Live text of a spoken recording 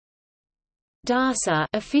DASA,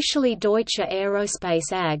 officially Deutsche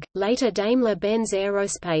Aerospace AG, later Daimler-Benz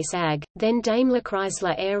Aerospace AG, then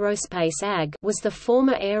Daimler-Chrysler Aerospace AG, was the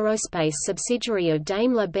former aerospace subsidiary of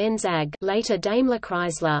Daimler-Benz AG, later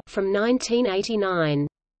Daimler-Chrysler, from 1989.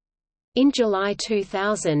 In July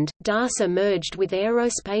 2000, DASA merged with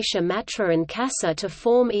Aerospace Matra and CASA to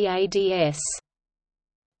form EADS.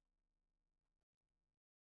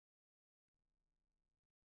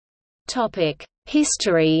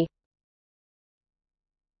 History.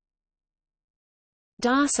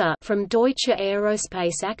 DASA, from Deutsche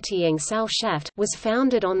Aerospace Aktiengesellschaft, was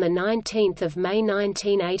founded on 19 May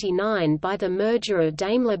 1989 by the merger of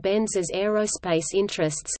Daimler-Benz's aerospace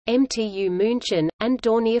interests, MTU München, and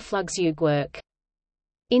Dornierflugzeugwerk.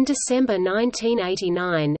 In December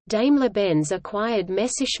 1989, Daimler-Benz acquired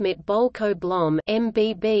Messerschmitt Bölkow Blohm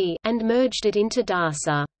 (MBB) and merged it into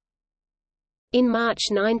DASA. In March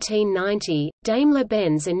 1990,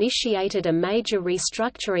 Daimler-Benz initiated a major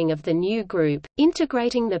restructuring of the new group,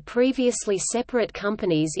 integrating the previously separate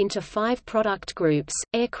companies into 5 product groups: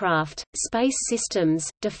 aircraft, space systems,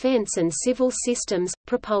 defense and civil systems,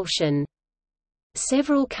 propulsion.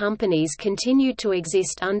 Several companies continued to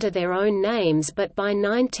exist under their own names, but by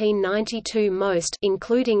 1992 most,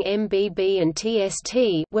 including MBB and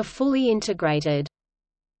TST, were fully integrated.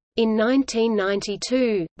 In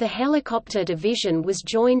 1992, the helicopter division was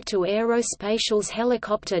joined to Aerospatial's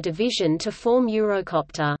helicopter division to form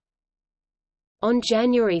Eurocopter. On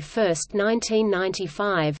January 1,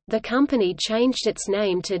 1995, the company changed its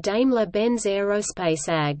name to Daimler-Benz Aerospace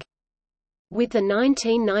AG. With the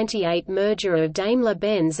 1998 merger of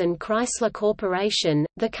Daimler-Benz and Chrysler Corporation,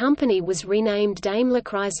 the company was renamed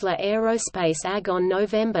Daimler-Chrysler Aerospace AG on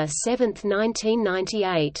November 7,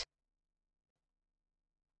 1998.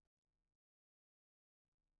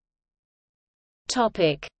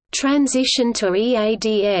 Transition to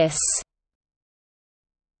EADS.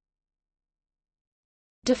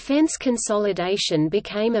 Defense consolidation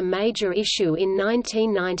became a major issue in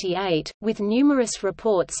 1998, with numerous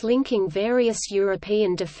reports linking various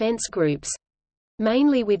European defense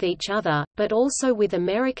groups—mainly with each other, but also with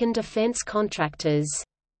American defense contractors.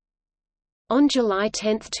 On July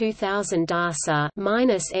 10, 2000,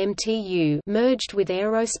 DASA-MTU merged with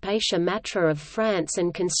Aerospace Matra of France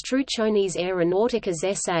and Construcciones Aeronáuticas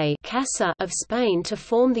S.A. (CASA) of Spain to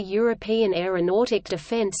form the European Aeronautic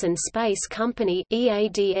Defence and Space Company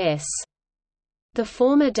 (EADS). The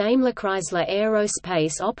former Daimler-Chrysler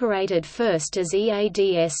Aerospace operated first as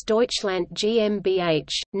EADS Deutschland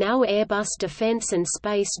GmbH, now Airbus Defence and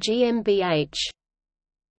Space GmbH.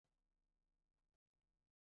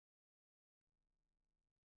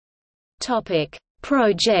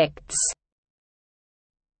 Projects.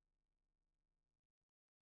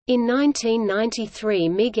 In 1993,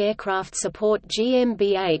 MiG Aircraft Support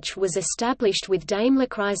GmbH was established with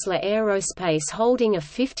Daimler-Chrysler Aerospace holding a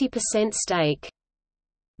 50% stake.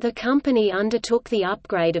 The company undertook the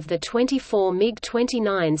upgrade of the 24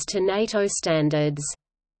 MiG-29s to NATO standards.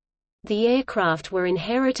 The aircraft were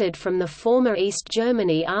inherited from the former East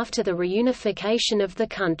Germany after the reunification of the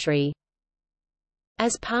country.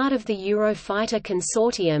 As part of the Eurofighter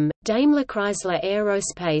consortium, Daimler-Chrysler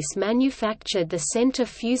Aerospace manufactured the center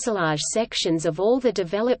fuselage sections of all the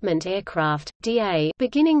development aircraft, DA,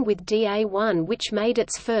 beginning with DA-1, which made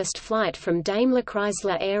its first flight from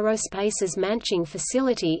Daimler-Chrysler Aerospace's Manching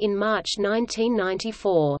facility in March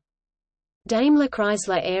 1994.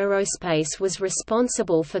 Daimler-Chrysler Aerospace was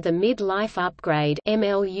responsible for the mid-life upgrade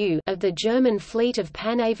 (MLU) of the German fleet of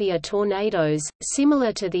Panavia Tornadoes,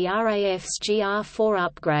 similar to the RAF's GR4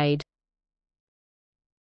 upgrade.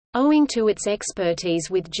 Owing to its expertise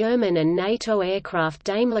with German and NATO aircraft,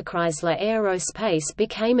 Daimler-Chrysler Aerospace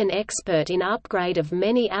became an expert in upgrade of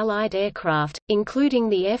many Allied aircraft, including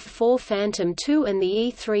the F-4 Phantom II and the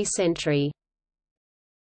E-3 Sentry.